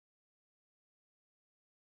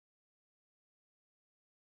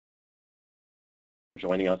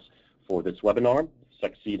joining us for this webinar,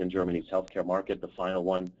 Succeed in Germany's Healthcare Market, the final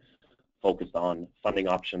one focused on funding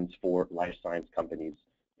options for life science companies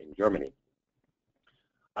in Germany.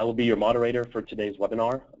 I will be your moderator for today's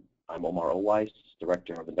webinar. I'm Omar Oweiss,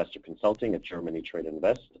 Director of Investor Consulting at Germany Trade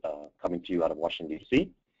Invest, coming to you out of Washington, D.C.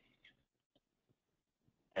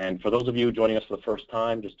 And for those of you joining us for the first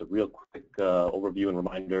time, just a real quick overview and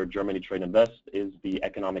reminder, Germany Trade Invest is the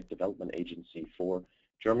economic development agency for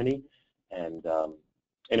Germany. And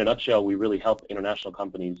in a nutshell, we really help international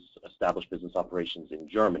companies establish business operations in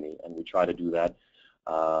Germany. And we try to do that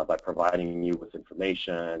by providing you with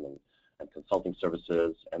information and consulting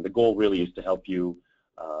services. And the goal really is to help you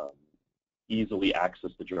easily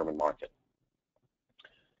access the German market.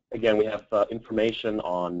 Again, we have information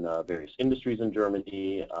on various industries in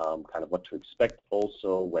Germany, kind of what to expect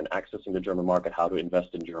also when accessing the German market, how to invest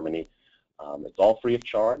in Germany. It's all free of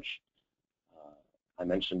charge. I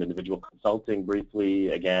mentioned individual consulting briefly.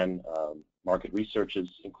 Again, market research is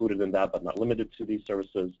included in that, but not limited to these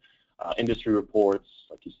services. Industry reports,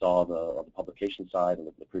 like you saw on the publication side and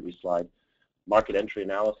the previous slide. Market entry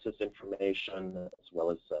analysis information, as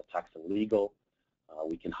well as tax and legal.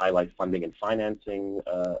 We can highlight funding and financing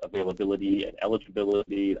availability and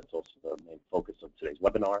eligibility. That's also the main focus of today's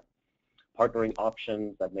webinar. Partnering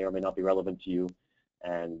options that may or may not be relevant to you.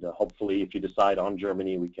 And hopefully, if you decide on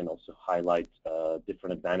Germany, we can also highlight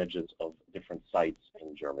different advantages of different sites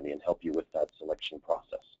in Germany and help you with that selection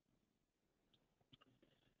process.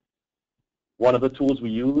 One of the tools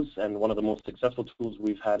we use, and one of the most successful tools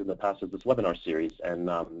we've had in the past, is this webinar series. And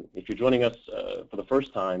if you're joining us for the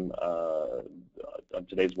first time on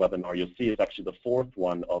today's webinar, you'll see it's actually the fourth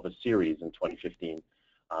one of a series in 2015.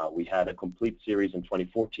 We had a complete series in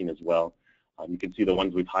 2014 as well. You can see the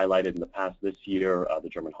ones we've highlighted in the past this year, the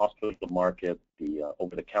German hospital market, the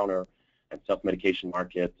over-the-counter and self-medication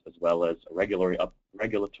market, as well as a regulatory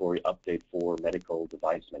update for medical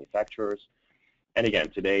device manufacturers. And again,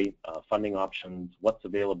 today, funding options, what's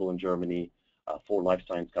available in Germany for life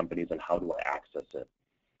science companies, and how do I access it.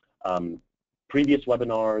 Previous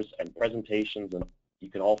webinars and presentations, and you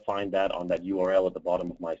can all find that on that URL at the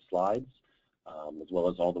bottom of my slides, as well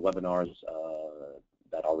as all the webinars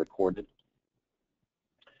that are recorded.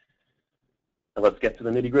 Now let's get to the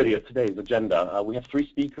nitty-gritty of today's agenda. We have three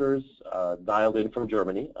speakers dialed in from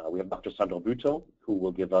Germany. We have Dr. Sandra Bütow, who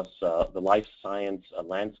will give us the life science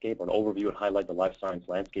landscape, or an overview and highlight the life science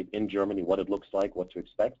landscape in Germany, what it looks like, what to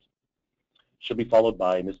expect. She'll be followed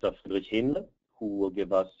by Mr. Friedrich Henle, who will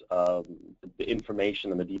give us the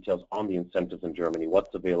information and the details on the incentives in Germany,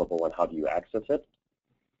 what's available and how do you access it.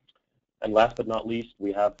 And last but not least,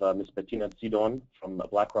 we have Ms. Bettina Zidon from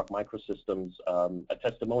BlackRock Microsystems, a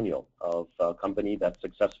testimonial of a company that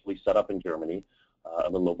successfully set up in Germany a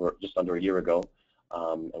little over, just under a year ago.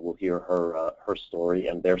 And we'll hear her story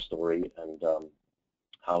and their story and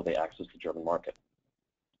how they access the German market.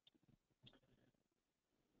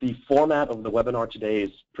 The format of the webinar today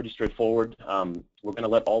is pretty straightforward. We're going to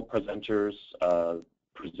let all presenters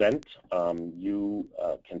present. You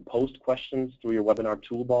can post questions through your webinar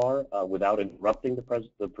toolbar without interrupting the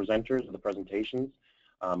presenters or the presentations.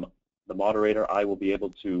 The moderator, I will be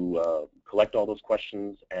able to collect all those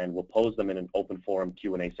questions, and we'll pose them in an open forum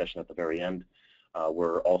Q&A session at the very end,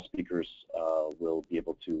 where all speakers will be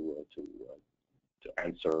able to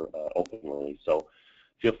answer openly. So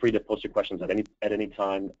feel free to post your questions at any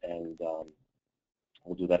time, and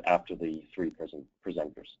we'll do that after the three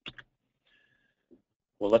presenters.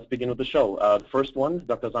 Well, let's begin with the show. The first one,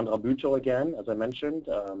 Dr. Sandra Bütow again, as I mentioned.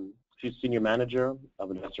 She's Senior Manager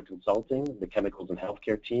of Investor Consulting, the Chemicals and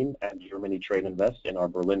Healthcare team at Germany Trade Invest in our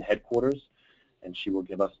Berlin headquarters. And she will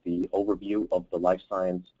give us the overview of the life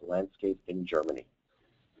science landscape in Germany.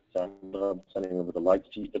 Sandra, I'm sending over the rights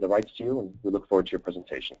to you, and we look forward to your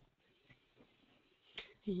presentation.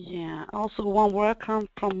 Yeah, also warm welcome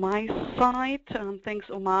from my side. Thanks,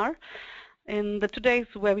 Omar. In today's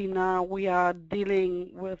webinar, we are dealing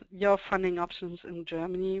with your funding options in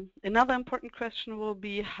Germany. Another important question will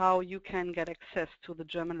be how you can get access to the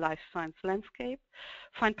German life science landscape,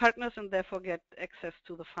 find partners, and therefore get access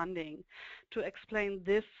to the funding. To explain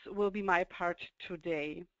this will be my part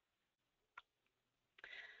today.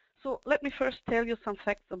 So let me first tell you some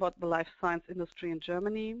facts about the life science industry in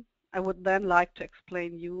Germany. I would then like to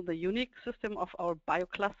explain you the unique system of our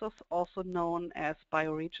Bioclusters, also known as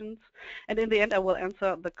Bioregions. And in the end, I will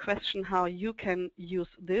answer the question how you can use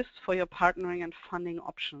this for your partnering and funding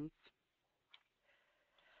options.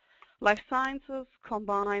 Life sciences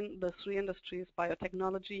combine the three industries,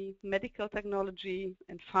 biotechnology, medical technology,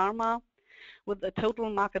 and pharma. with a total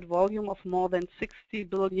market volume of more than 60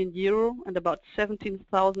 billion euro and about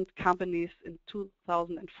 17,000 companies in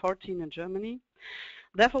 2014 in Germany.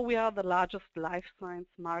 Therefore, we are the largest life science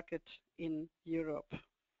market in Europe.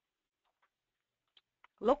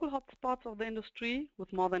 Local hotspots of the industry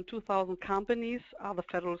with more than 2,000 companies are the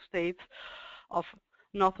federal states of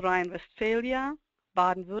North Rhine-Westphalia,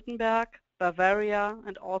 Baden-Württemberg, Bavaria,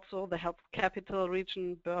 and also the health capital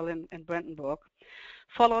region, Berlin and Brandenburg,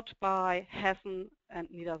 followed by Hessen and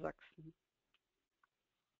Niedersachsen.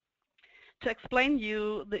 To explain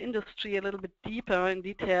you the industry a little bit deeper in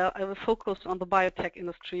detail, I will focus on the biotech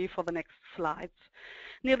industry for the next slides.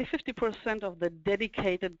 Nearly 50% of the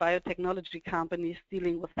dedicated biotechnology companies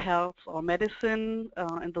dealing with health or medicine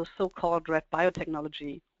in the so-called red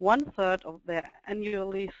biotechnology. 1/3 of their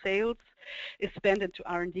annually sales is spent into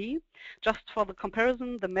R&D. Just for the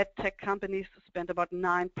comparison, the medtech companies spend about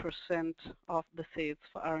 9% of the sales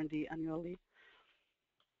for R&D annually.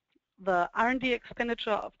 The R&D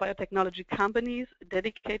expenditure of biotechnology companies,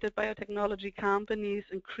 dedicated biotechnology companies,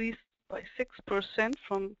 increased by 6%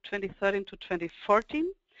 from 2013 to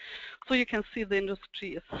 2014. So you can see the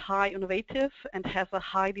industry is high innovative and has a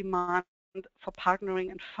high demand for partnering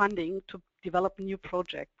and funding to develop new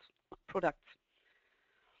products.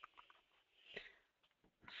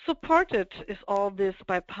 Supported is all this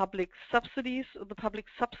by public subsidies. The public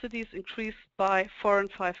subsidies increased by 4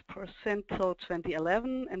 and 5% till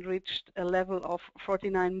 2011 and reached a level of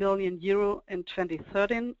 49 million euro in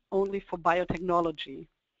 2013 only for biotechnology.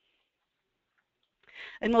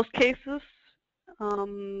 In most cases,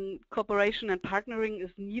 cooperation and partnering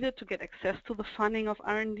is needed to get access to the funding of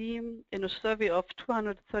R&D. In a survey of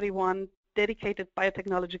 231 dedicated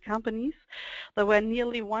biotechnology companies, there were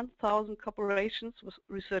nearly 1,000 cooperations with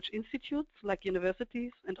research institutes like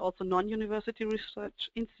universities and also non-university research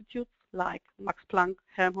institutes like Max Planck,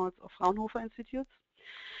 Helmholtz or Fraunhofer institutes.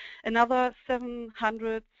 Another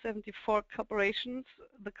 774 cooperations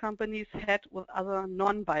the companies had with other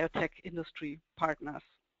non-biotech industry partners.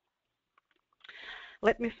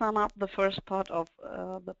 Let me sum up the first part of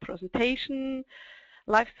the presentation.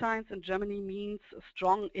 Life science in Germany means a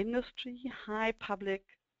strong industry, high public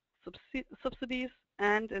subsidies,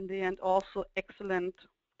 and in the end also excellent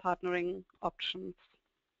partnering options.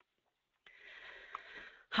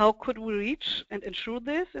 How could we reach and ensure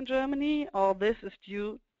this in Germany? All this is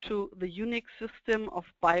due to the unique system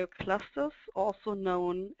of Bioclusters, also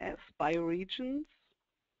known as Bioregions.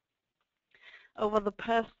 Over the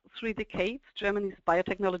past 3 decades, Germany's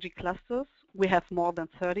biotechnology clusters, we have more than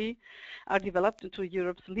 30, are developed into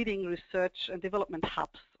Europe's leading research and development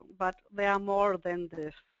hubs. But they are more than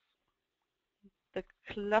this. The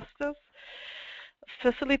clusters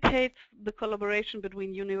facilitate the collaboration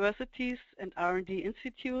between universities and R&D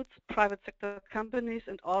institutes, private sector companies,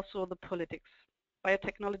 and also the politics.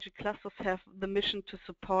 Biotechnology clusters have the mission to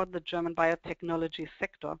support the German biotechnology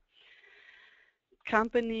sector.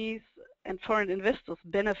 Companies and foreign investors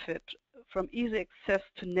benefit from easy access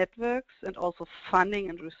to networks and also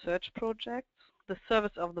funding and research projects. The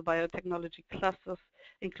service of the biotechnology clusters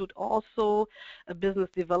include also a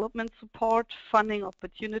business development support, funding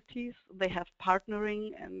opportunities. They have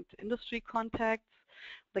partnering and industry contacts.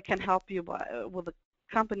 They can help you with a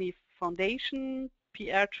company foundation,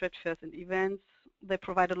 PR, trade fairs and events. They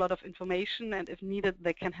provide a lot of information, and if needed,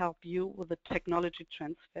 they can help you with the technology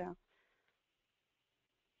transfer.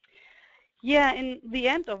 Yeah, in the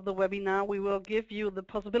end of the webinar, we will give you the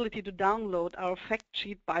possibility to download our fact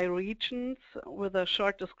sheet by regions with a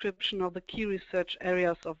short description of the key research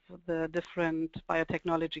areas of the different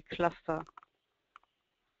biotechnology cluster.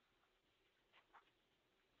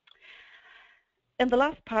 In the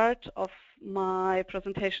last part of my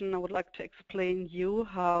presentation, I would like to explain you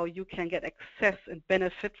how you can get access and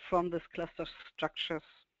benefit from these cluster structures.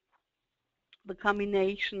 The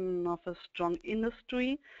combination of a strong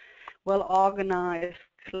industry, well-organized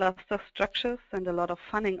cluster structures, and a lot of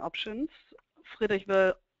funding options, Friedrich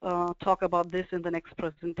will talk about this in the next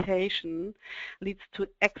presentation, leads to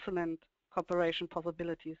excellent cooperation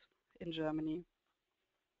possibilities in Germany.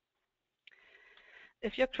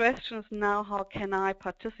 If your question is now, how can I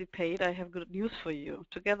participate, I have good news for you.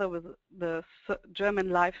 Together with the German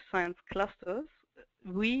life science clusters,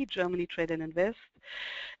 we, Germany Trade and Invest,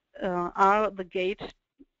 are the gate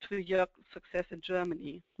to your success in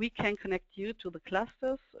Germany. We can connect you to the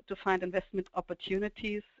clusters to find investment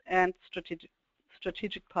opportunities and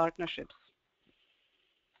strategic partnerships.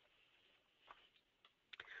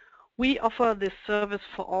 We offer this service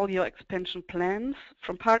for all your expansion plans,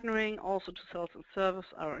 from partnering also to sales and service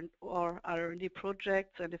or R&D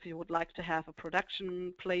projects. And if you would like to have a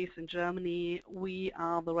production place in Germany, we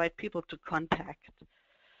are the right people to contact.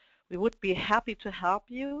 We would be happy to help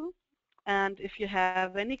you. And if you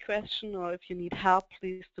have any question or if you need help,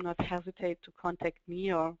 please do not hesitate to contact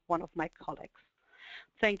me or one of my colleagues.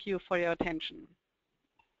 Thank you for your attention.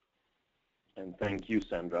 And thank you,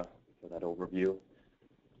 Sandra, for that overview.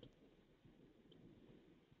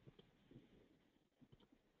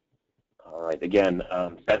 All right, again,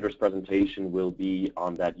 Sandra's presentation will be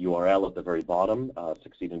on that URL at the very bottom,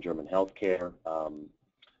 Succeed in German Healthcare,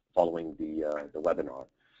 following the webinar.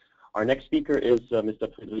 Our next speaker is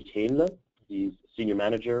Mr. Friedrich Henle. He's Senior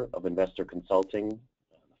Manager of Investor Consulting,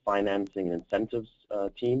 Financing and Incentives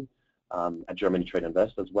team at Germany Trade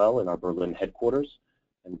Invest as well in our Berlin headquarters.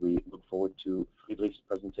 And we look forward to Friedrich's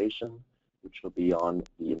presentation, which will be on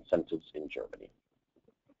the incentives in Germany.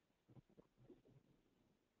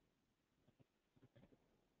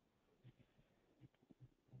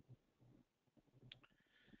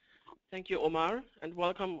 Thank you, Omar, and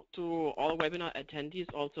welcome to all webinar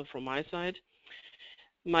attendees also from my side.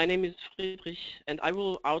 My name is Friedrich, and I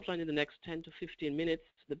will outline in the next 10 to 15 minutes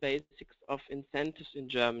the basics of incentives in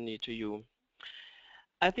Germany to you.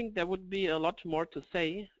 I think there would be a lot more to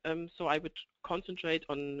say, so I would concentrate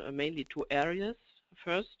on mainly two areas.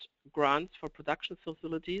 First, grants for production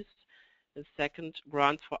facilities, and second,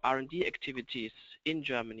 grants for R&D activities in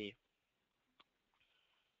Germany.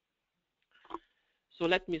 So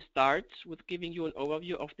let me start with giving you an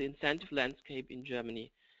overview of the incentive landscape in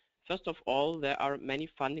Germany. First of all, there are many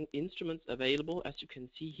funding instruments available. As you can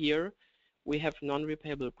see here, we have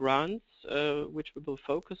non-repayable grants, which we will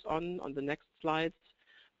focus on the next slides.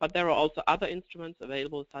 But there are also other instruments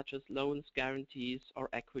available, such as loans, guarantees, or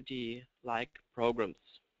equity-like programs.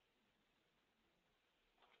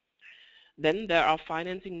 Then there are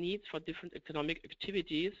financing needs for different economic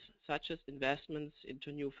activities, such as investments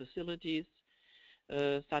into new facilities,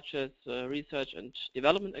 such as research and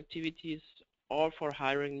development activities, or for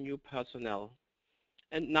hiring new personnel.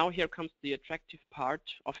 And now here comes the attractive part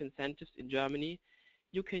of incentives in Germany.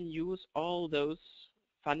 You can use all those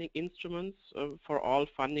funding instruments for all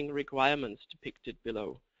funding requirements depicted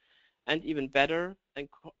below. And even better,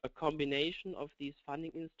 a combination of these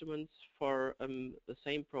funding instruments for the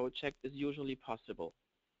same project is usually possible.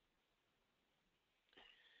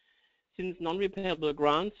 Since non-repayable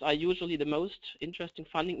grants are usually the most interesting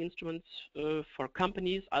funding instruments for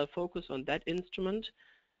companies, I'll focus on that instrument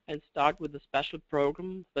and start with a special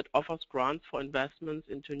program that offers grants for investments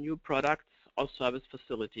into new products or service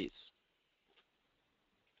facilities.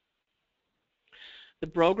 The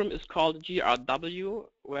program is called GRW,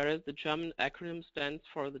 whereas the German acronym stands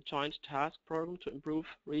for the Joint Task Program to Improve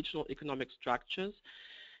Regional Economic Structures.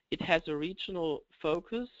 It has a regional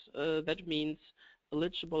focus. That means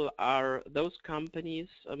eligible are those companies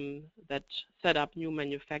that set up new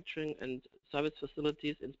manufacturing and service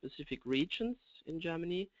facilities in specific regions in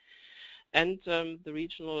Germany. And the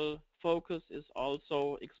regional focus is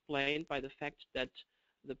also explained by the fact that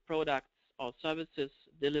the products or services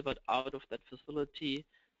delivered out of that facility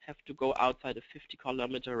have to go outside a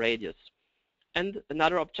 50-kilometer radius. And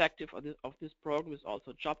another objective of this program is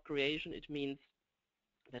also job creation. It means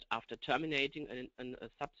that after terminating a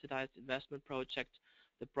subsidized investment project,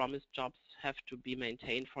 the promised jobs have to be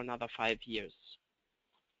maintained for another 5 years.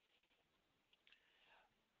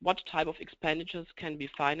 What type of expenditures can be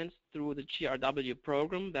financed through the GRW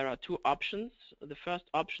program? There are two options. The first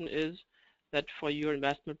option is that for your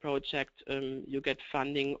investment project, you get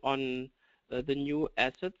funding on the new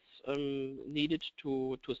assets needed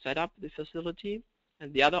to set up the facility.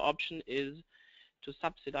 And the other option is to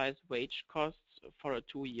subsidize wage costs for a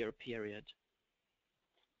 2-year period.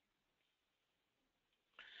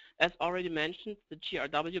 As already mentioned, the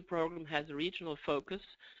GRW program has a regional focus,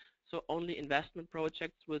 so only investment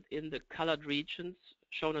projects within the colored regions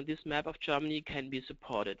shown on this map of Germany can be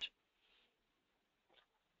supported.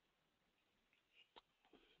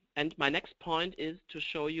 And my next point is to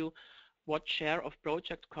show you what share of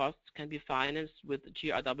project costs can be financed with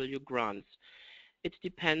GRW grants. It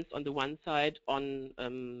depends on the one side on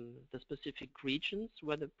the specific regions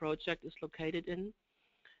where the project is located in,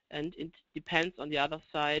 and it depends on the other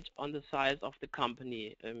side on the size of the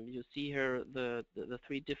company. You see here the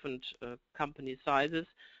 3 different company sizes: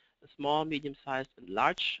 a small, medium-sized, and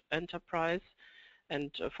large enterprise.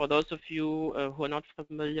 And for those of you who are not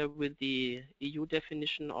familiar with the EU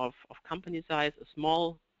definition of company size, a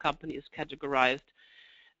small company is categorized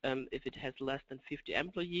if it has less than 50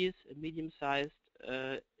 employees. A medium-sized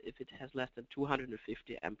if it has less than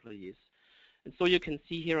 250 employees. And so you can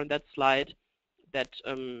see here on that slide that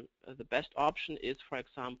the best option is, for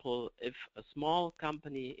example, if a small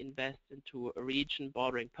company invests into a region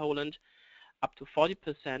bordering Poland, up to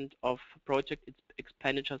 40% of project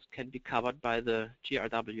expenditures can be covered by the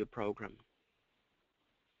GRW program.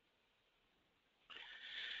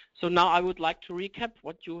 So now I would like to recap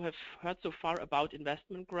what you have heard so far about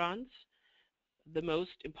investment grants. The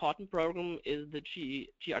most important program is the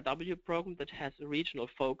GRW program that has a regional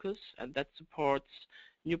focus and that supports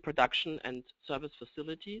new production and service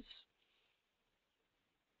facilities.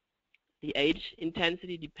 The aid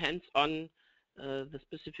intensity depends on the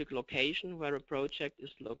specific location where a project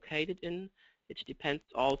is located in. It depends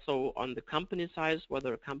also on the company size,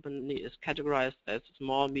 whether a company is categorized as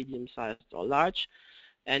small, medium-sized, or large.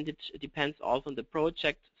 And it depends also on the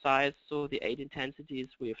project size, so the aid intensities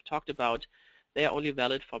we have talked about, they are only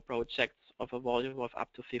valid for projects of a volume of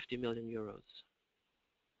up to 50 million euros.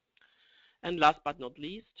 And last but not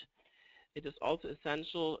least, it is also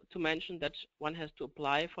essential to mention that one has to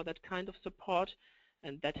apply for that kind of support,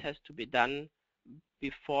 and that has to be done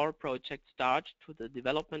before project start to the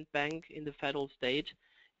development bank in the federal state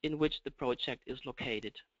in which the project is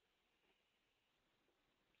located.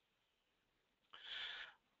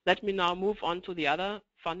 Let me now move on to the other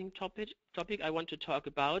funding topic I want to talk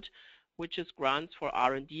about, which is grants for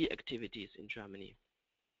R&D activities in Germany.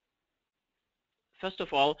 First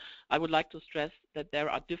of all, I would like to stress that there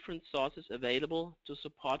are different sources available to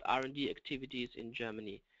support R&D activities in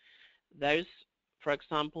Germany. There is, for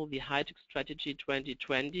example, the High-Tech Strategy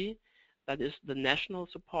 2020, that is the national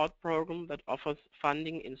support program that offers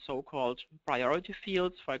funding in so-called priority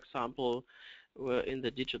fields, for example, in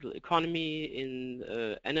the digital economy, in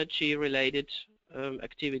energy-related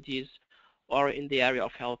activities, or in the area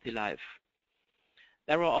of healthy life.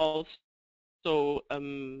 There are also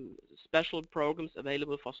special programs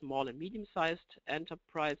available for small and medium-sized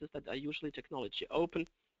enterprises that are usually technology open.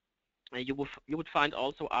 You would find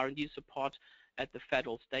also R&D support at the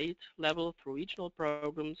federal state level through regional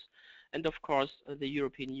programs, and of course the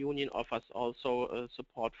European Union offers also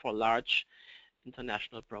support for large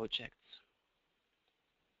international projects.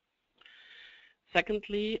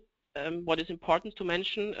 Secondly, what is important to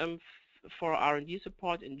mention, for R&D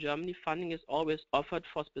support in Germany, funding is always offered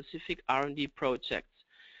for specific R&D projects.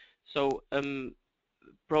 So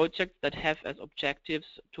projects that have as objectives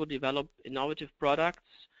to develop innovative products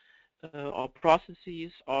or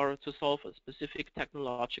processes, or to solve a specific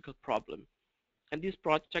technological problem. And these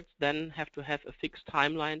projects then have to have a fixed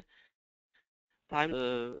timeline,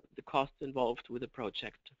 the costs involved with the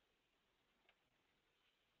project.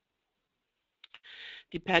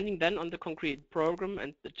 Depending then on the concrete program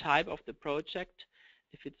and the type of the project,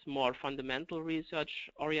 if it's more fundamental research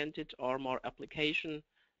oriented or more application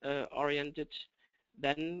oriented,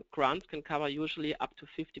 then grants can cover usually up to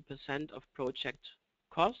 50% of project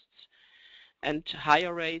costs, and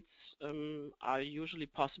higher rates are usually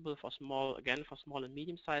possible for small and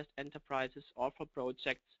medium-sized enterprises or for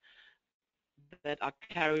projects that are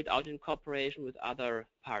carried out in cooperation with other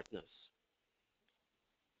partners.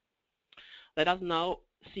 Let us now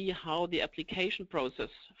see how the application process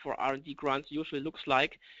for R&D grants usually looks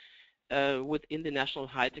like within the National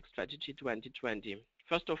High-Tech Strategy 2020.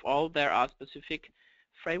 First of all, there are specific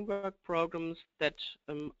framework programs that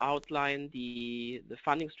outline the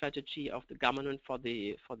funding strategy of the government for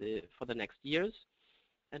the next years.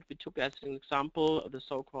 And we took as an example the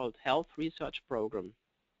so-called health research program.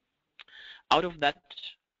 Out of that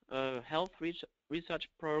health research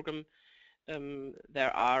program,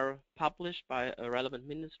 there are published by a relevant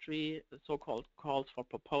ministry so-called calls for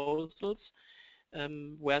proposals,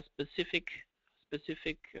 where specific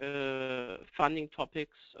funding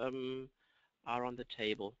topics are on the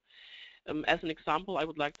table. As an example, I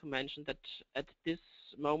would like to mention that at this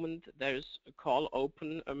moment there is a call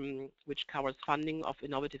open which covers funding of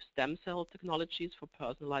innovative stem cell technologies for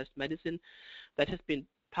personalized medicine that has been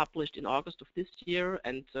published in August of this year,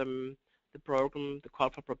 and the program, the call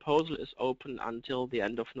for proposal, is open until the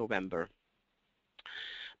end of November.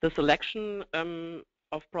 The selection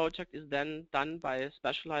of project is then done by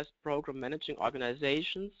specialized program managing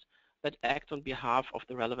organizations that act on behalf of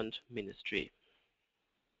the relevant ministry.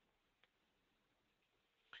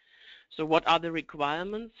 So what are the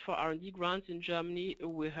requirements for R&D grants in Germany?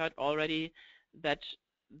 We heard already that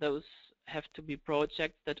those have to be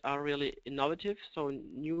projects that are really innovative, so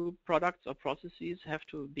new products or processes have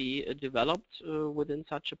to be developed within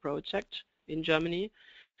such a project in Germany.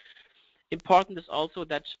 Important is also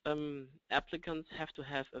that applicants have to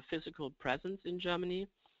have a physical presence in Germany,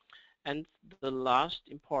 And the last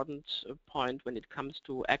important point when it comes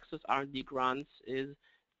to access R&D grants is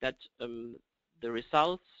that the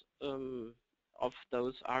results of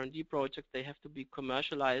those R&D projects, they have to be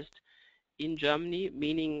commercialized in Germany,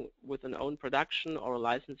 meaning with an own production or a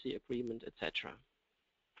licensing agreement, etc.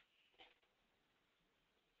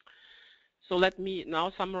 So let me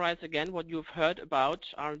now summarize again what you've heard about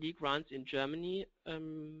R&D grants in Germany.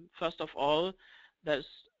 First of all, there's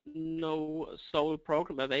no sole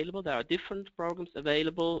program available. There are different programs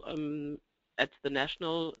available at the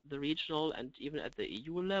national, the regional, and even at the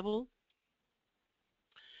EU level.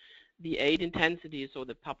 The aid intensity, so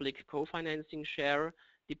the public co-financing share,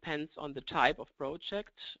 depends on the type of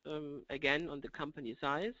project, again on the company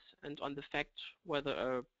size, and on the fact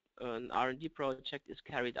whether an R&D project is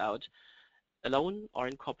carried out alone or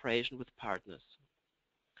in cooperation with partners.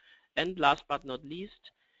 And last but not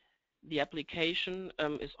least, the application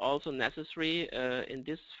is also necessary in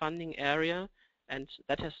this funding area, and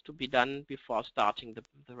that has to be done before starting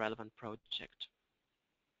the relevant project.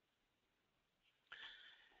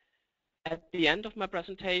 At the end of my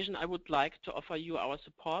presentation, I would like to offer you our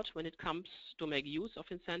support when it comes to make use of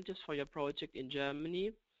incentives for your project in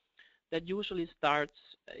Germany. That usually starts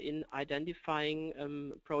in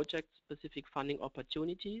identifying project-specific funding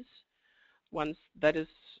opportunities. Once that is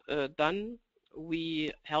done,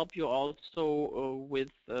 we help you also with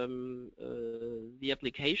the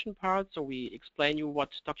application part. So we explain you what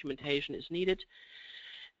documentation is needed.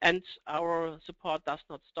 And our support does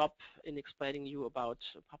not stop in explaining you about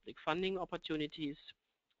public funding opportunities.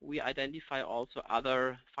 We identify also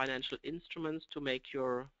other financial instruments to make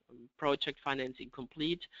your project financing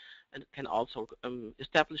complete, and can also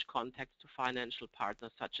establish contacts to financial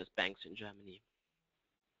partners such as banks in Germany.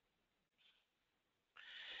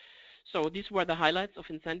 So these were the highlights of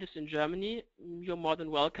incentives in Germany. You're more than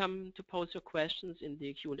welcome to pose your questions in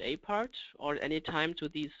the Q&A part or at any time to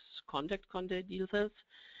these contact details.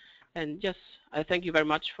 And yes, I thank you very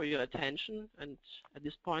much for your attention. And at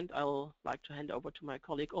this point, I'll like to hand over to my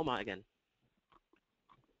colleague Omar again.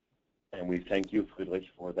 And we thank you, Friedrich,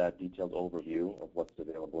 for that detailed overview of what's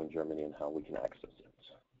available in Germany and how we can access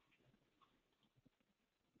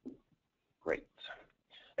it. Great.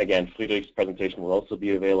 Again, Friedrich's presentation will also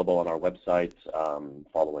be available on our website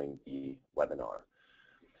following the webinar.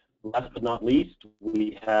 Last but not least,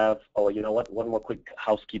 we have, oh, you know what, one more quick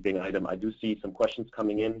housekeeping item. I do see some questions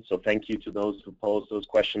coming in, so thank you to those who posed those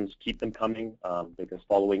questions. Keep them coming, because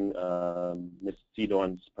following Ms.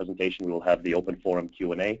 Sidon's presentation, we will have the open forum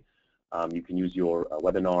Q&A. You can use your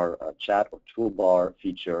webinar chat or toolbar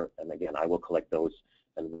feature, and again, I will collect those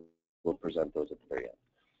and we'll present those at the very end.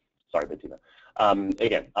 Sorry, Bettina.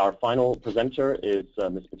 Again, our final presenter is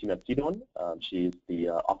Ms. Bettina Sidon. She is the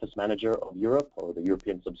Office Manager of Europe, or the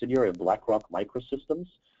European subsidiary of BlackRock Microsystems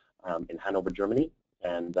in Hanover, Germany.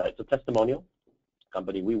 And it's a testimonial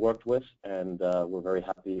company we worked with, and we're very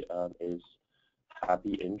happy is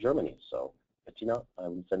happy in Germany. So, Bettina,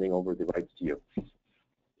 I'm sending over the rights to you.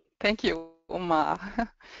 Thank you, Omar.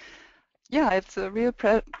 Yeah, it's a real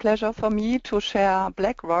pleasure for me to share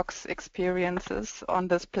BlackRock's experiences on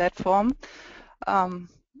this platform.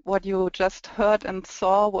 What you just heard and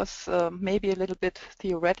saw was maybe a little bit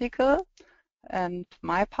theoretical, and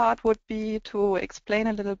my part would be to explain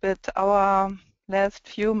a little bit our last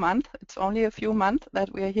few months. It's only a few months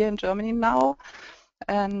that we are here in Germany now,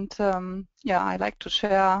 and yeah, I like to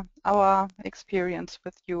share our experience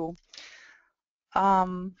with you.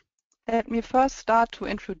 Let me first start to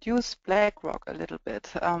introduce BlackRock a little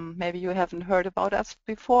bit. Maybe you haven't heard about us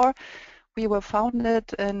before. We were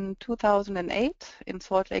founded in 2008 in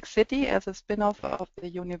Salt Lake City as a spin-off of the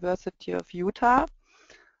University of Utah.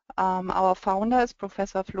 Our founder is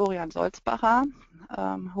Professor Florian Solzbacher,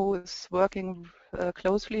 who is working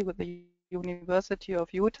closely with the University of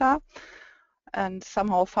Utah and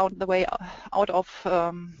somehow found the way out of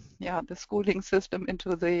yeah, the schooling system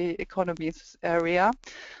into the economies area.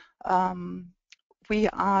 We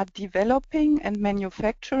are developing and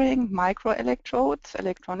manufacturing microelectrodes,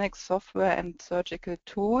 electronic software and surgical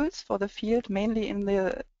tools for the field, mainly in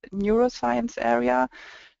the neuroscience area,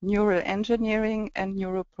 neural engineering and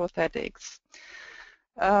neuroprosthetics.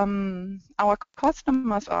 Our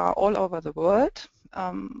customers are all over the world.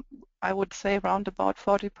 I would say around about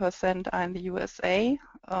 40% are in the USA,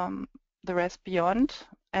 the rest beyond,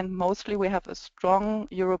 and mostly we have a strong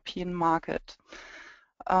European market.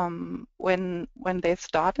 When they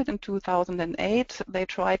started in 2008, they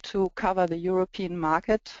tried to cover the European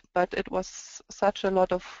market, but it was such a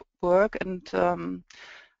lot of work, and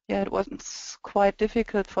yeah, it was quite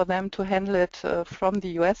difficult for them to handle it from the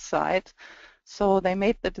US side. So they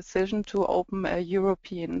made the decision to open a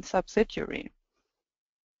European subsidiary.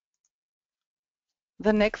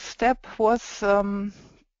 The next step was, where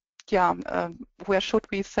should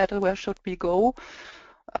we settle, where should we go?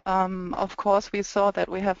 Of course, we saw that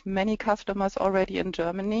we have many customers already in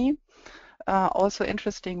Germany, also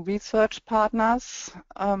interesting research partners.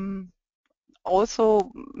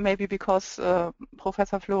 Also, maybe because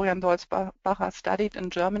Professor Florian Dolzbacher studied in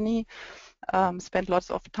Germany, spent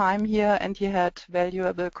lots of time here, and he had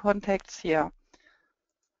valuable contacts here.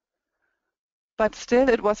 But still,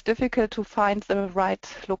 it was difficult to find the right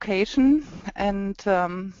location, and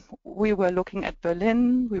we were looking at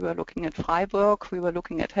Berlin, we were looking at Freiburg, we were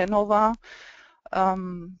looking at Hanover,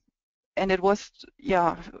 and it was,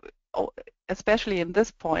 especially in this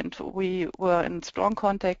point, we were in strong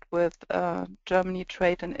contact with Germany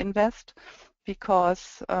Trade and Invest,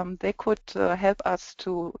 because they could help us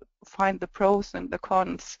to find the pros and the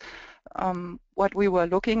cons. What we were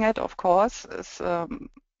looking at, of course, is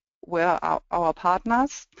where are our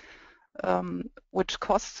partners, which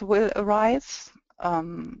costs will arise,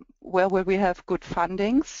 where will we have good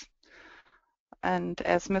fundings. And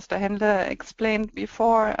as Mr. Henle explained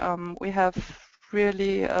before, we have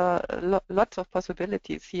really lots of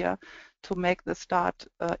possibilities here to make the start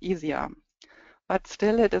easier. But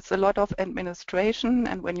still, it is a lot of administration,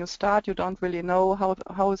 and when you start, you don't really know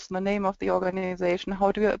how is the name of the organization,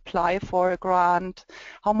 how do you apply for a grant,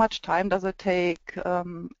 how much time does it take,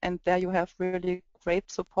 and there you have really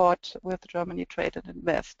great support with Germany Trade and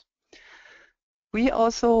Invest. We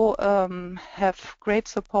also have great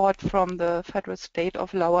support from the federal state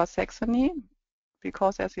of Lower Saxony,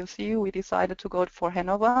 because as you see, we decided to go for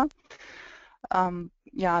Hanover.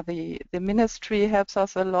 The ministry helps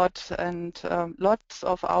us a lot, and lots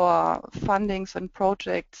of our fundings and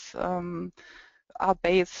projects are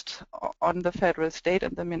based on the federal state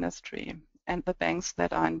and the ministry and the banks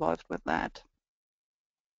that are involved with that.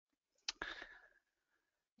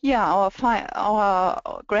 Our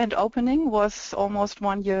grand opening was almost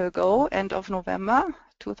 1 year ago, end of November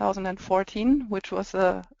 2014, which was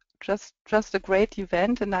just a great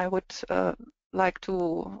event, and I would like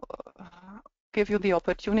to give you the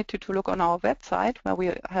opportunity to look on our website, where we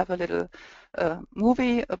have a little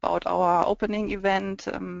movie about our opening event.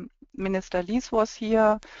 Minister Lies was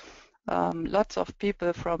here, lots of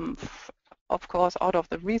people from, of course, out of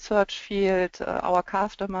the research field. Our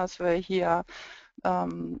customers were here.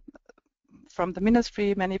 From the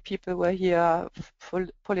ministry, many people were here,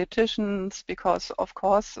 politicians, because, of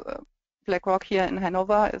course, BlackRock here in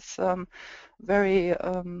Hanover is very,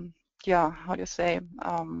 how do you say,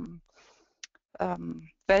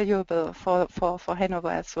 valuable for Hanover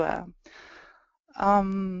as well.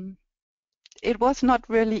 It was not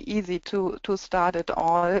really easy to start it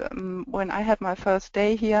all. When I had my first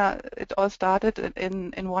day here, it all started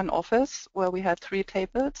in one office where we had 3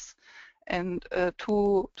 tables, and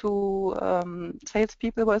two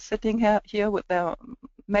salespeople were sitting here with their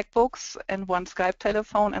MacBooks and 1 Skype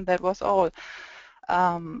telephone, and that was all.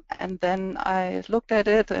 And then I looked at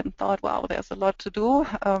it and thought, wow, there's a lot to do.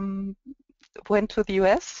 Went to the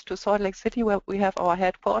US, to Salt Lake City, where we have our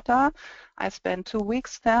headquarters. I spent 2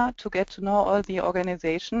 weeks there to get to know all the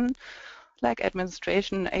organization, like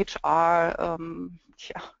administration, HR,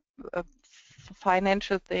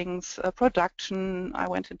 financial things, production. I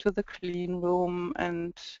went into the clean room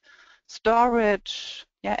and storage,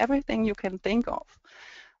 everything you can think of.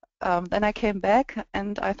 Then I came back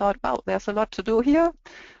and I thought, wow, there's a lot to do here.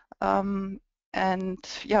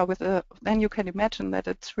 Then you can imagine that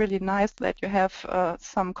it's really nice that you have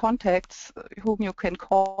some contacts whom you can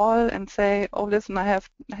call and say, oh, listen, I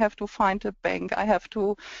have to find a bank, I have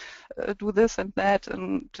to do this and that,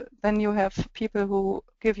 and then you have people who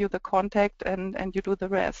give you the contact and you do the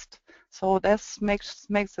rest. So this makes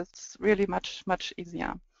it really much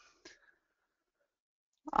easier.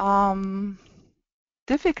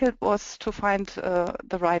 Difficult was to find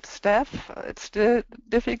the right staff. It's still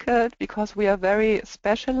difficult because we are very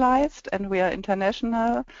specialized and we are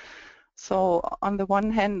international. So on the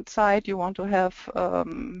one hand side, you want to have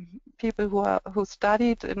people who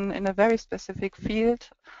studied in a very specific field.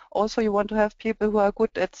 Also, you want to have people who are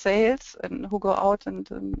good at sales and who go out and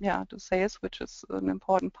do sales, which is an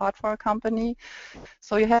important part for a company.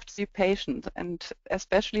 So you have to be patient, and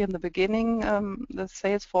especially in the beginning, the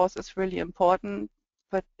sales force is really important,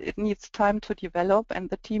 but it needs time to develop, and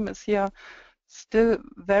the team is here still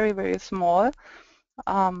very small.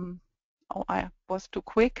 I was too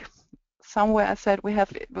quick. Somewhere I said we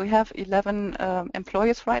have 11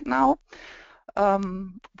 employees right now.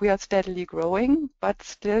 We are steadily growing, but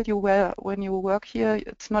still when you work here,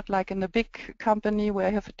 it's not like in a big company where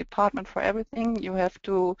you have a department for everything. You have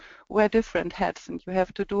to wear different hats and you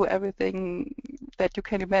have to do everything that you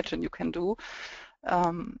can imagine you can do.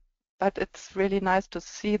 But it's really nice to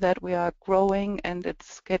see that we are growing and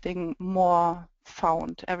it's getting more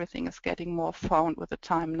found. Everything is getting more found with the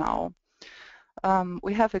time now.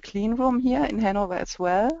 We have a clean room here in Hanover as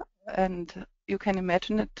well, and you can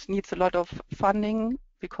imagine it needs a lot of funding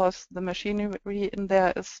because the machinery in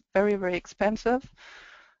there is very, very expensive.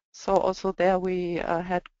 So also there we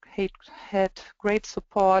had great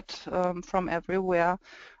support from everywhere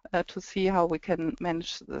to see how we can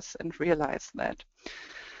manage this and realize that.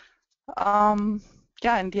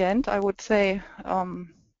 Yeah, in the end, I would say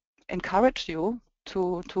encourage you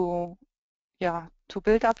to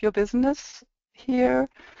build up your business here.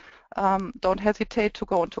 Don't hesitate to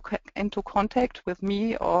go into contact with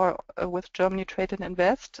me or with Germany Trade and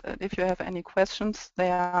Invest. If you have any questions, they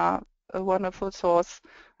are a wonderful source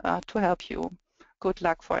to help you. Good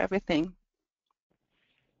luck for everything.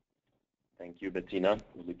 Thank you, Bettina.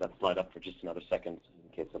 We'll leave that slide up for just another second in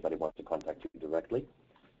case somebody wants to contact you directly.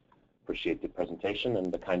 Appreciate the presentation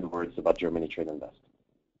and the kind words about Germany Trade and Invest.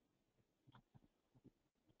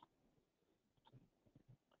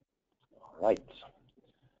 All right.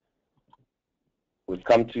 We've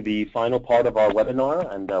come to the final part of our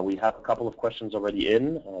webinar, and we have a couple of questions already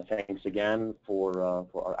in. Thanks again for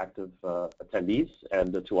our active attendees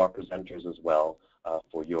and to our presenters as well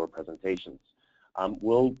for your presentations.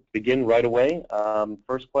 We'll begin right away.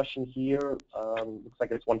 First question here, looks like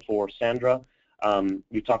it's one for Sandra.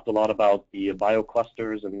 You talked a lot about the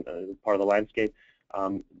bioclusters and part of the landscape.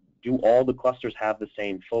 Do all the clusters have the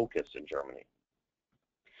same focus in Germany?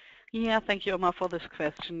 Yeah, thank you, Omar, for these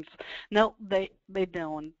questions. No, they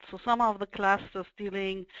don't. So some of the clusters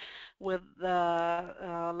dealing with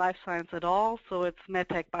life science at all, so it's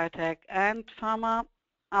medtech, biotech, and pharma.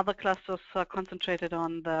 Other clusters are concentrated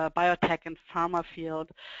on the biotech and pharma field.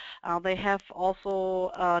 They have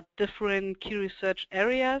also different key research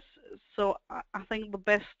areas. So I think the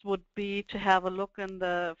best would be to have a look in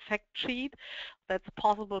the fact sheet that's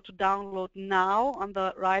possible to download now on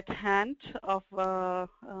the right hand of the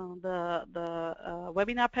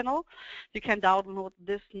webinar panel. You can download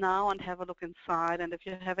this now and have a look inside. And if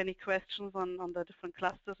you have any questions on the different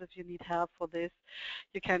clusters, if you need help for this,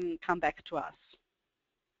 you can come back to us.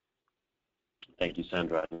 Thank you,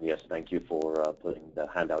 Sandra. And yes, thank you for putting the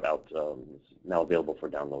handout out. It's now available for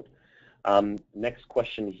download. Next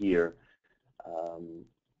question here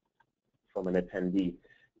from an attendee.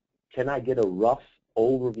 Can I get a rough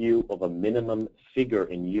overview of a minimum figure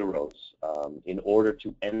in euros in order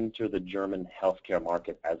to enter the German healthcare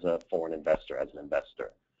market as a foreign investor, as an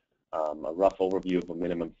investor? A rough overview of a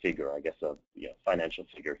minimum figure, I guess a financial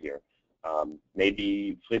figure here.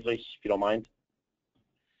 Maybe Friedrich, if you don't mind.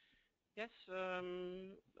 Yes,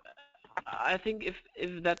 I think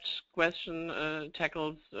if that question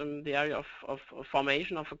tackles the area of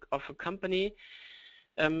formation of a company,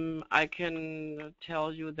 I can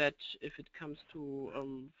tell you that if it comes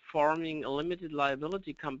to forming a limited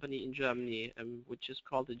liability company in Germany, which is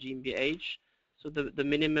called the GmbH, so the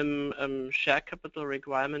minimum share capital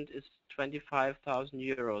requirement is 25,000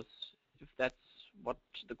 euros, if that's what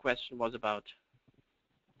the question was about.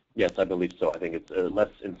 Yes, I believe so. I think it's less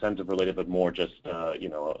incentive related, but more just a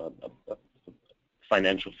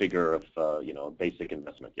financial figure of basic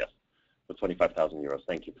investment. Yes, for 25,000 euros.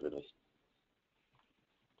 Thank you for this.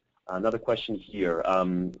 Another question here.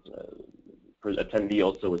 Attendee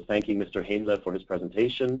also is thanking Mr. Henle for his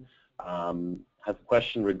presentation. Has a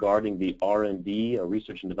question regarding the R&D,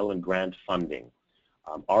 research and development grant funding.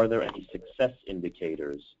 Are there any success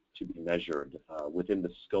indicators to be measured within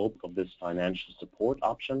the scope of this financial support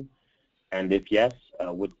option? And if yes,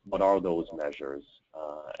 what are those measures?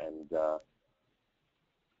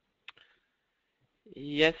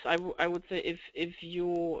 Yes, I would say if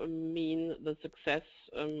you mean the success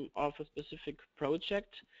of a specific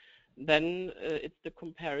project, then it's the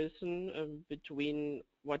comparison between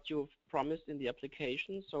what you've promised in the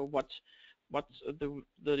application, so what the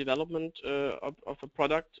development of a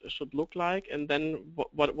product should look like, and then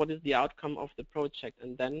what is the outcome of the project,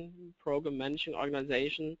 and then program managing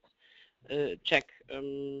organizations check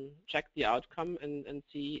the outcome and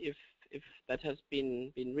see if that has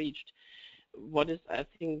been reached. What is, I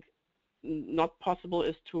think, not possible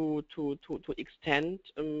is to extend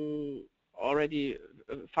already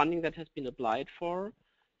funding that has been applied for.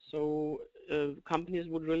 So companies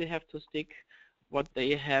would really have to stick what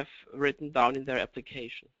they have written down in their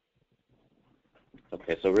application.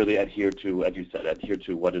 Okay, so really adhere to, as you said, adhere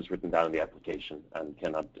to what is written down in the application and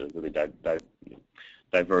cannot really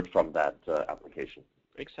divert from that application.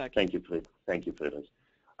 Exactly. Thank you, thank you, Friedrich.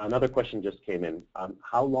 Another question just came in.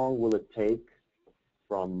 How long will it take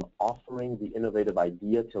from offering the innovative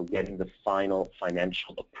idea till getting the final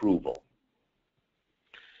financial approval?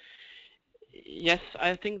 Yes,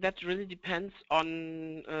 I think that really depends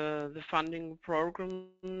on the funding program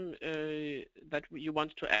that you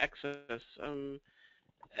want to access.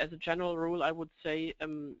 As a general rule, I would say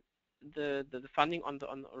the funding on the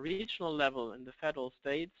regional level in the federal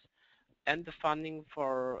states and the funding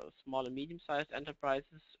for small and medium-sized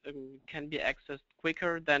enterprises can be accessed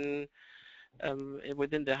quicker than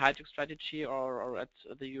within the high-tech strategy or at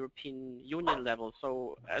the European Union level.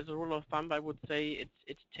 So as a rule of thumb, I would say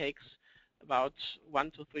it takes about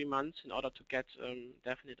 1 to 3 months in order to get a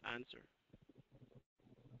definite answer.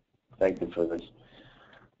 Thank you for this.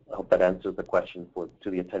 I hope that answers the question to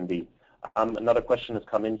the attendee. Another question has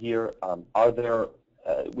come in here. Are there,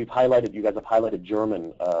 you guys have highlighted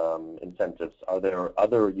German incentives. Are there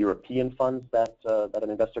other European funds that an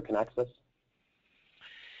investor can access?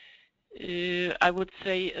 I would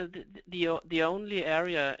say the only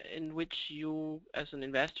area in which you, as an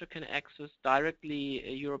investor, can access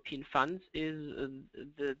directly European funds is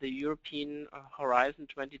the European Horizon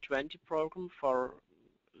 2020 program for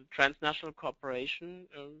transnational cooperation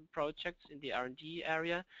projects in the R&D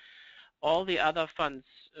area. All the other funds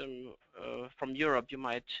from Europe you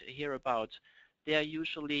might hear about, they are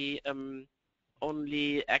usually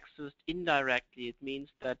only accessed indirectly. It means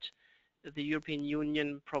that the European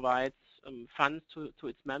Union provides funds to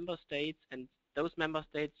its member states, and those member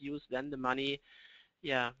states use then the money,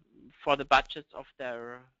 for the budgets of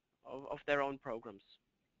their own programs.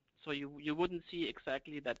 So you wouldn't see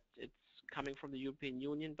exactly that it's coming from the European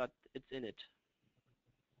Union, but it's in it.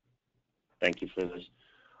 Thank you for this.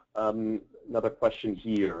 Another question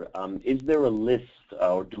here. Is there a list,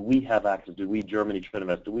 or do we have access, Germany Trade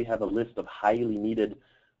Invest, do we have a list of highly needed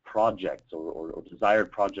projects or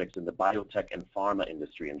desired projects in the biotech and pharma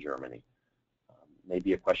industry in Germany?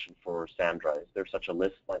 Maybe a question for Sandra. Is there such a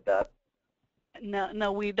list like that?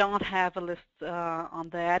 No, we don't have a list on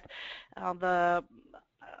that. The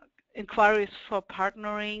inquiries for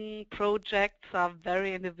partnering projects are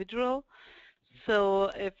very individual.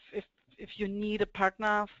 So if you need a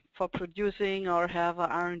partner for producing or have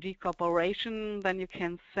an R&D cooperation, then you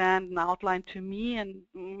can send an outline to me, and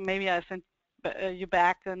maybe I send you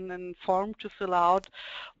back a form to fill out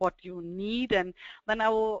what you need, and then I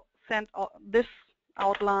will send this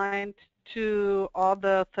outline to all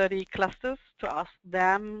the 30 clusters to ask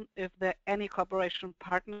them if there any cooperation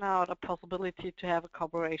partner or the possibility to have a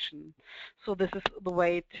cooperation. So this is the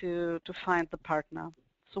way to find the partner.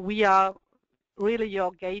 So we are really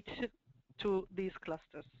your gate to these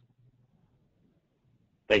clusters.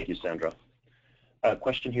 Thank you, Sandra. A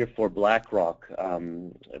question here for BlackRock,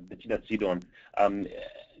 Bettina Zidon.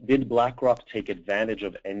 Did BlackRock take advantage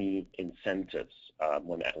of any incentives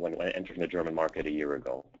when entering the German market a year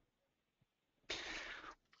ago?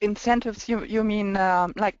 Incentives, you mean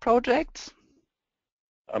like projects?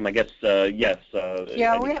 I guess yes.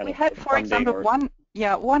 Yeah, we had, for example,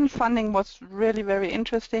 one funding was really very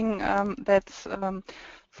interesting. That's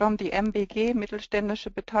from the MBG, Mittelständische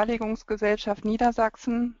Beteiligungsgesellschaft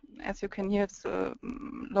Niedersachsen. As you can hear, it's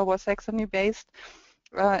Lower Saxony based.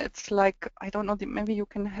 It's like, I don't know, maybe you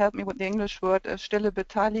can help me with the English word, stille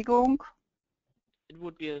Beteiligung. It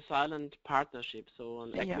would be a silent partnership, so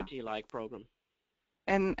an equity-like program.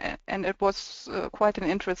 And it was quite an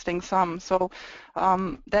interesting sum. So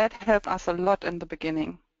that helped us a lot in the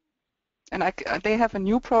beginning. And they have a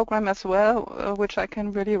new program as well, which I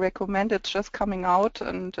can really recommend. It's just coming out,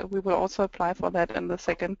 and we will also apply for that in the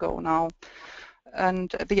second go now. And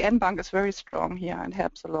the N-Bank is very strong here and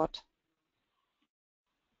helps a lot.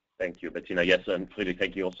 Thank you, Bettina. Yes, and Friedrich,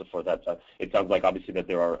 thank you also for that. It sounds like obviously that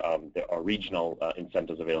there are regional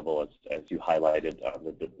incentives available, as you highlighted.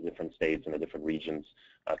 The different states and the different regions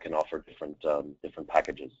can offer different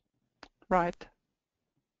packages. Right.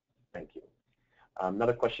 Thank you.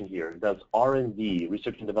 Another question here. Does R&D,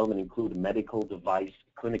 research and development, include medical device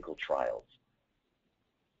clinical trials?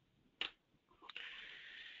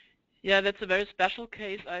 Yeah, that's a very special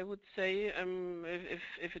case, I would say,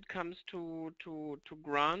 if it comes to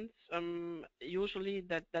grants. Usually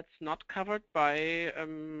that's not covered by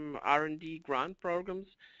R&D grant programs.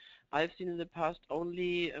 I've seen in the past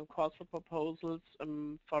only calls for proposals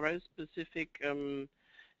for very specific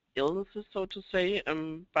illnesses, so to say.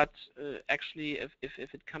 But actually, if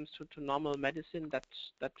it comes to normal medicine,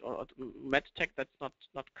 or medtech, that's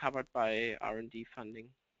not covered by R&D funding.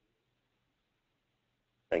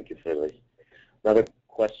 Thank you, Friedrich. Another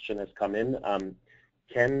question has come in.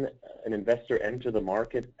 Can an investor enter the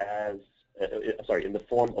market as, in the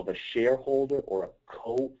form of a shareholder or a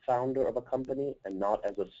co-founder of a company and not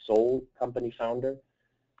as a sole company founder?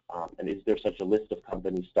 And is there such a list of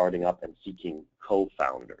companies starting up and seeking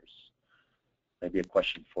co-founders? Maybe a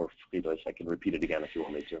question for Friedrich. I can repeat it again if you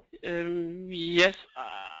want me to. Yes,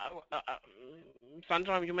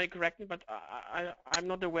 Sandra, you may correct me, but I'm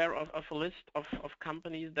not aware of a list of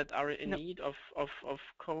companies that are in need of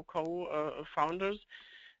co-founders.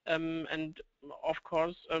 And of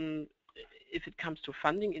course, if it comes to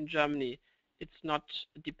funding in Germany, it's not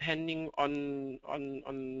depending on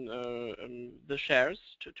the shares,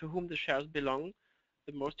 to whom the shares belong.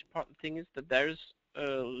 The most important thing is that there is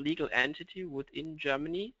a legal entity within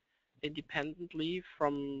Germany, independently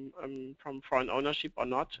from foreign ownership or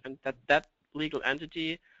not, and that legal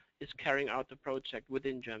entity is carrying out the project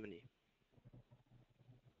within Germany.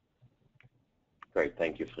 Great,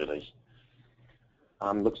 thank you, Friedrich.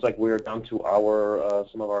 Looks like we're down to our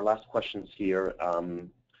some of our last questions here.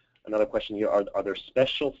 Another question here, are there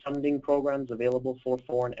special funding programs available for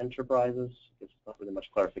foreign enterprises? There's not really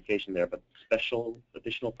much clarification there, but special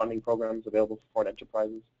additional funding programs available for foreign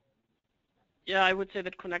enterprises? Yeah, I would say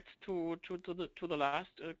that connects to the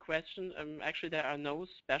last question. Actually, there are no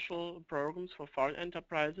special programs for foreign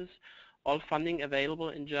enterprises. All funding available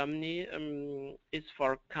in Germany is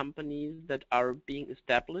for companies that are being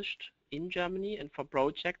established in Germany and for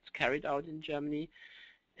projects carried out in Germany,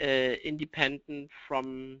 independent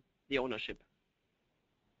from the ownership.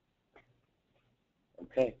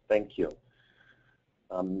 Okay, thank you.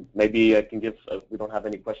 Maybe I can give, we don't have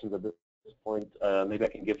any questions at this point, maybe I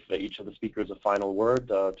can give each of the speakers a final word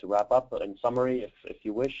to wrap up in summary, if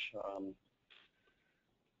you wish.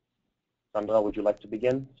 Sandra, would you like to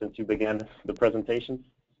begin, since you began the presentation?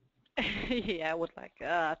 Yeah, I would like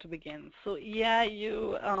to begin. So yeah,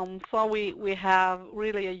 you saw we have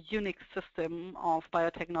really a unique system of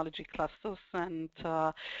biotechnology clusters and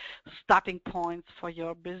starting points for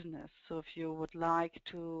your business. So if you would like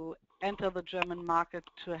to enter the German market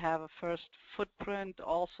to have a first footprint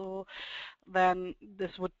also, then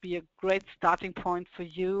this would be a great starting point for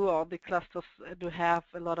you. All the clusters do have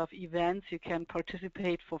a lot of events. You can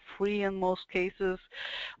participate for free in most cases.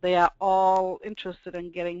 They are all interested in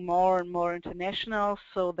getting more and more international,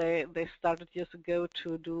 so they started years ago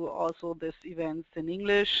to do also these events in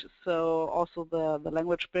English, so also the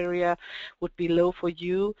language barrier would be low for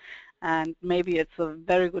you. And maybe it's a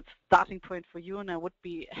very good starting point for you, and I would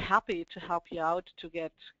be happy to help you out to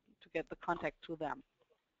get the contact to them.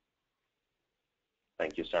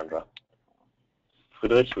 Thank you, Sandra.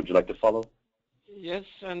 Friedrich, would you like to follow? Yes,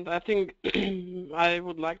 and I think I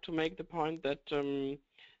would like to make the point that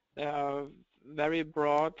there are very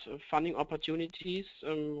broad funding opportunities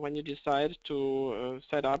when you decide to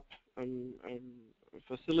set up a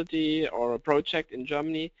facility or a project in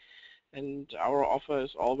Germany. And our offer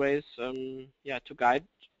is always to guide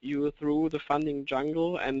you through the funding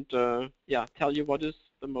jungle and tell you what is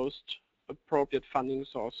the most appropriate funding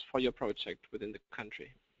source for your project within the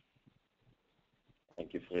country.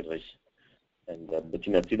 Thank you, Friedrich. And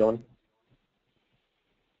Bettina Zidon,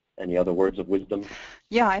 any other words of wisdom?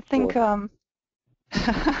 Yeah, I think,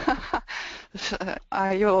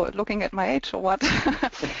 are you looking at my age or what?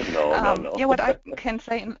 No. Yeah, what I can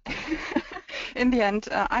say in the end,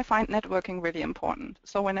 I find networking really important.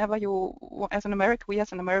 So whenever you, we as an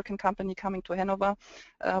American company coming to Hanover,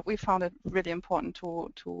 we found it really important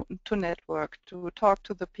to network, to talk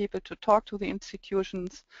to the people, to talk to the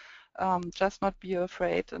institutions, just not be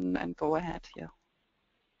afraid and go ahead here.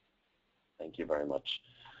 Thank you very much.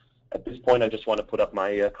 At this point, I just want to put up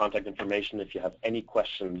my contact information. If you have any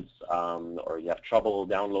questions or you have trouble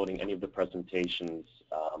downloading any of the presentations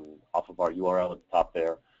off of our URL at the top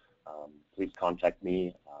there, please contact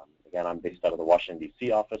me. Again, I'm based out of the Washington,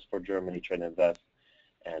 D.C. office for Germany Trade and Invest,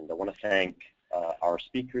 and I want to thank our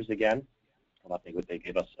speakers again. I think they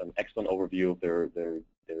gave us an excellent overview of their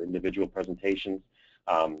individual presentations.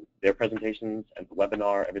 Their presentations and the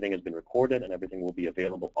webinar, everything has been recorded and everything will be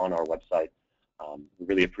available on our website. We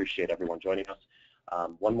really appreciate everyone joining us.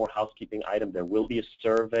 One more housekeeping item, there will be a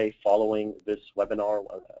survey following this webinar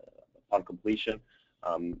upon completion.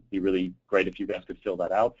 Be really great if you guys could fill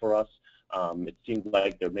that out for us. It seems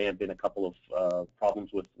like there may have been a couple of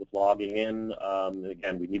problems with logging in.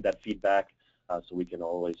 Again, we need that feedback so we can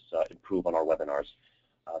always improve on our webinars.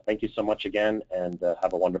 Thank you so much again, and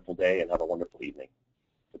have a wonderful day and have a wonderful evening.